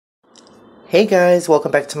Hey guys,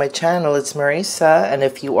 welcome back to my channel. It's Marisa, and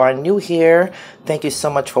if you are new here, thank you so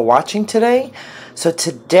much for watching today. So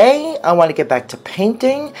today I want to get back to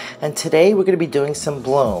painting, and today we're going to be doing some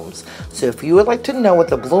blooms. So if you would like to know what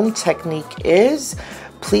the bloom technique is,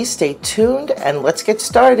 please stay tuned and let's get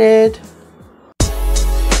started.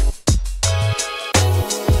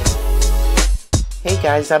 Hey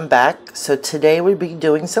guys, I'm back. So today we'll be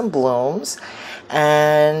doing some blooms,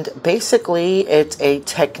 and basically it's a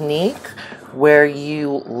technique where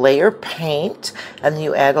you layer paint and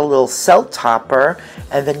you add a little cell topper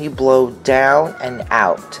and then you blow down and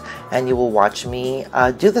out, and you will watch me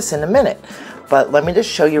do this in a minute. But let me just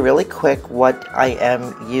show you really quick what I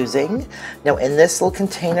am using. Now in this little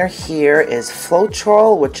container here is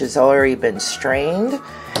Floetrol, which has already been strained.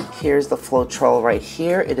 Here's the Floetrol right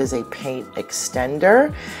here. It is a paint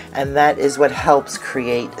extender, and that is what helps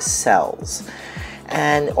create cells.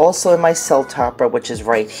 And also in my cell topper, which is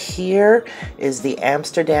right here, is the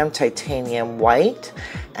Amsterdam titanium white,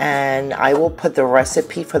 and I will put the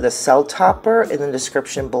recipe for the cell topper in the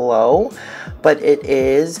description below. But it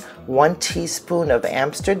is 1 teaspoon of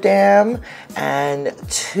Amsterdam and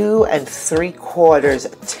 2 3/4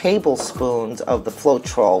 tablespoons of the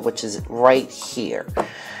Floetrol, which is right here.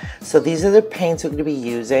 So these are the paints we're going to be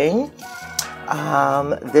using.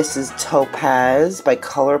 This is Topaz by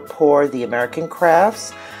Color Pour, the American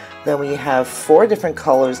Crafts. Then we have 4 different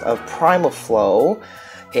colors of Primal Flow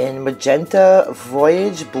in Magenta,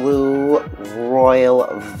 Voyage Blue, Royal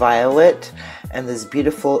Violet, and this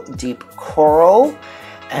beautiful deep coral.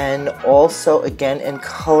 And also again in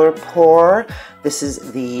Color Pour, this is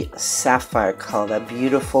the Sapphire color, that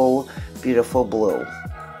beautiful, beautiful blue.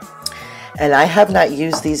 And I have not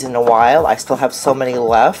used these in a while. I still have so many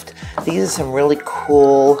left. These are some really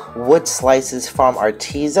cool wood slices from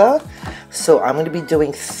Arteza. So I'm going to be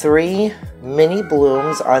doing 3 mini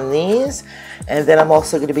blooms on these. And then I'm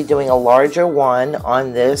also going to be doing a larger one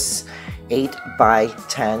on this 8 by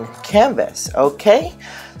 10 canvas. Okay,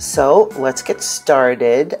 so let's get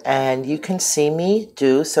started. And you can see me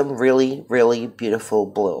do some really, really beautiful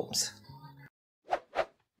blooms.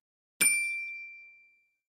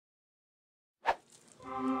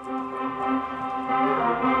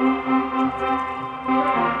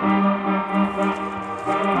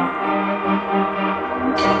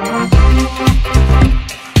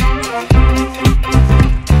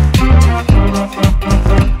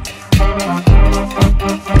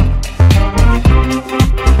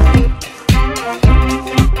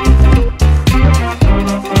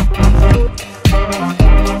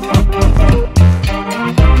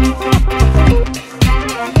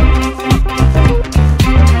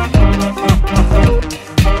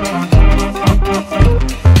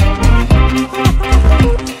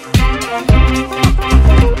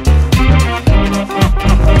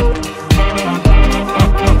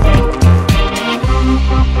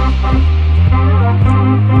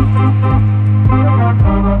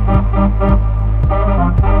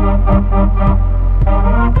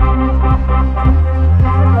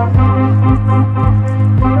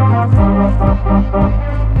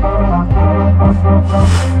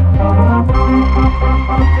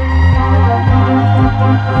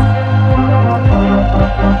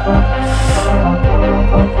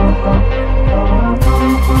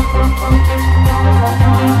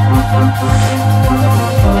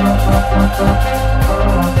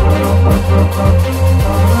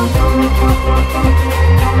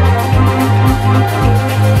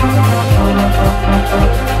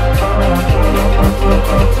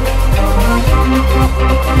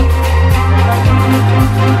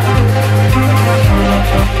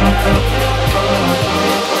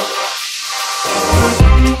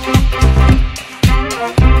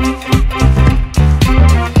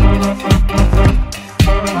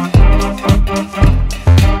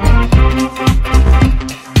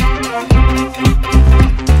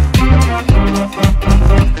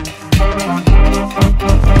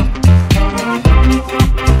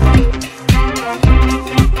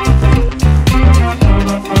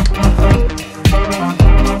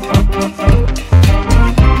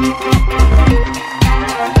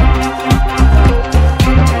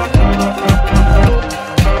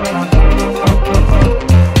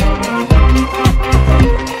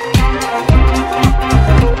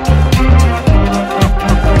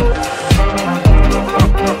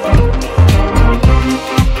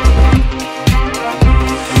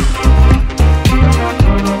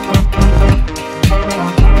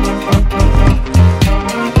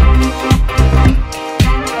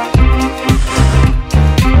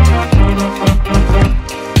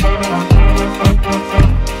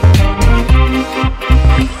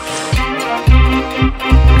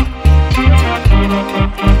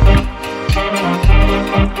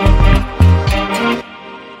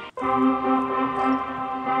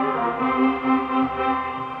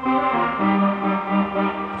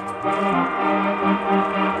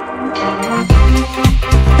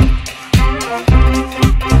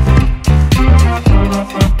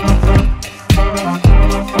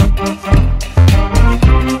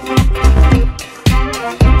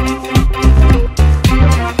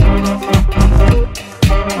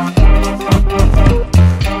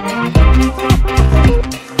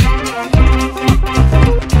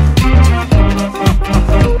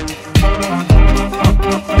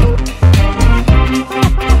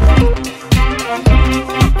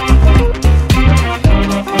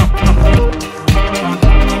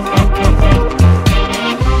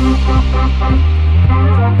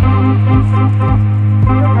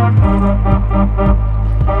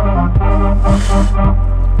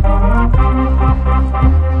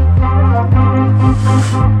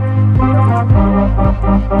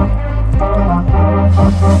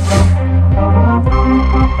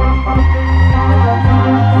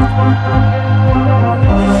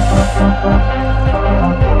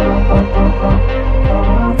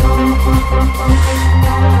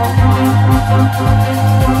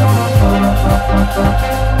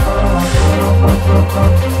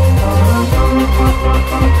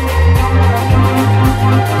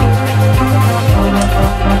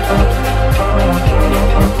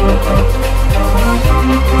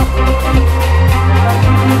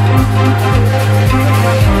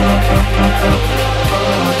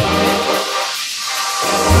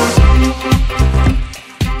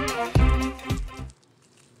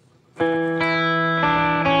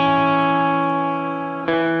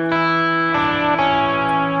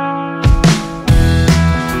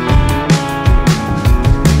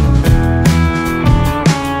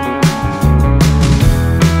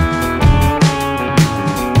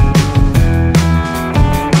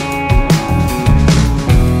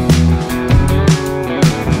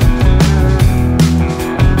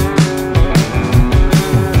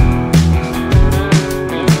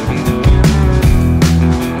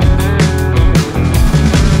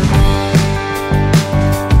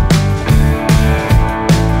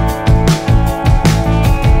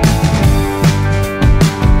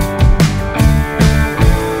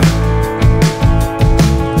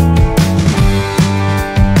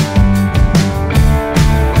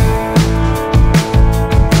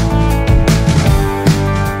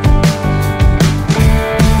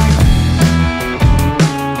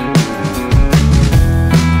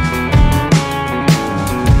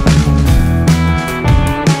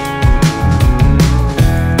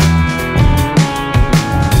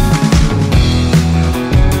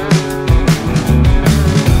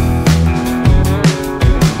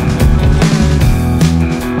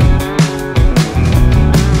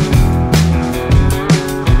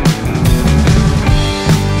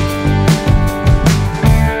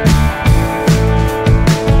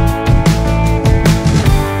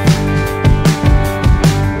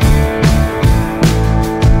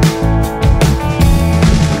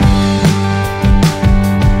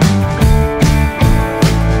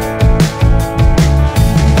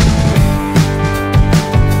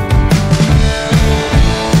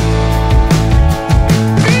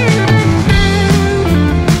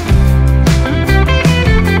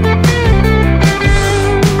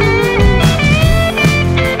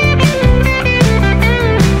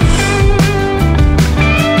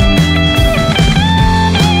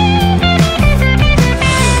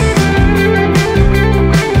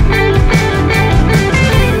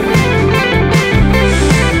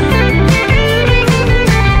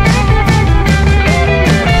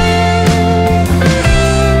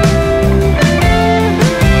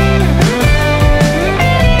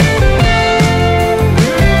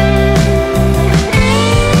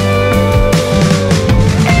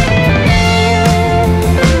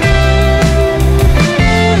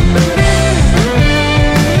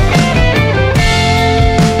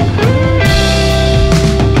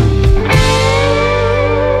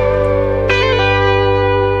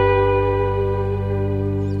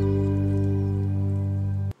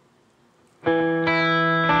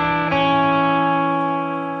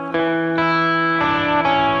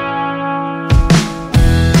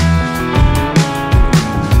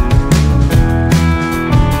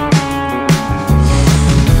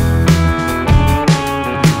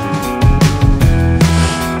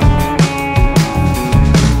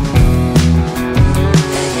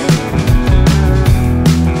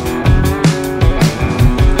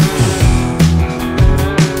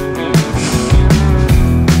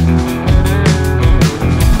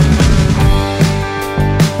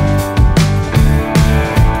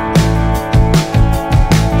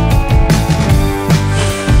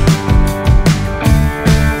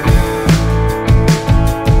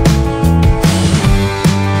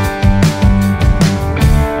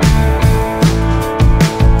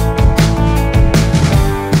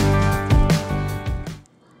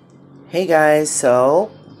 Hey guys,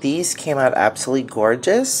 so these came out absolutely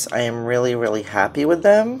gorgeous. I am really happy with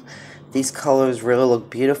them. These colors really look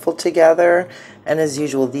beautiful together, and as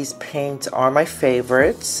usual, these paints are my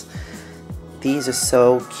favorites. These are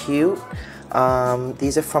so cute.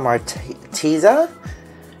 These are from Arteza,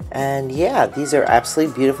 and yeah, these are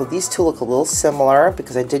absolutely beautiful. These two look a little similar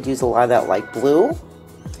because I did use a lot of that light blue.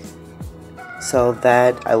 So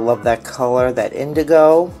that, I love that color, that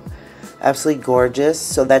indigo. Absolutely gorgeous.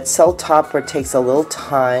 So that cell topper takes a little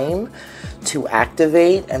time to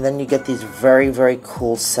activate, and then you get these very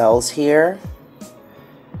cool cells here.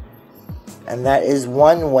 And that is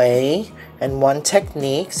one way and one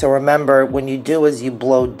technique. So remember, when you do is you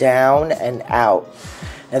blow down and out,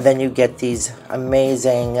 and then you get these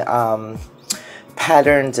amazing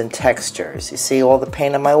patterns and textures. You see all the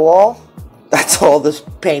paint on my wall? That's all this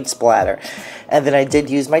paint splatter. And then I did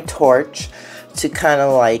use my torch to kind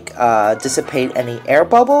of like dissipate any air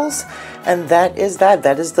bubbles, and that is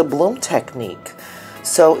the bloom technique.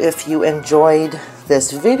 So if you enjoyed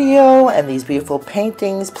this video and these beautiful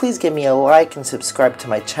paintings, please give me a like and subscribe to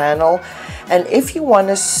my channel. And if you want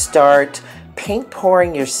to start paint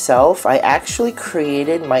pouring yourself, I actually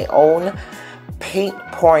created my own paint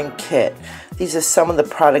pouring kit. These are some of the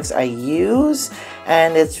products I use,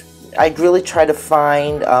 and I really try to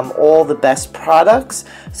find all the best products,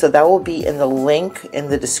 so that will be in the link in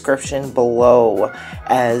the description below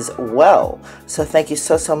as well. So thank you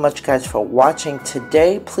so much guys for watching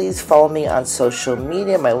today. Please follow me on social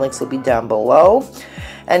media. My links will be down below.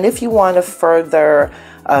 And if you want to further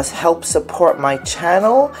help support my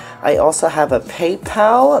channel, I also have a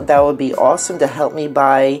PayPal. That would be awesome to help me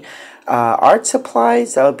buy art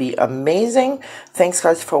supplies. That would be amazing. Thanks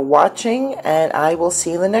guys for watching, and I will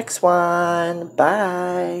see you in the next one.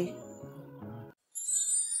 Bye.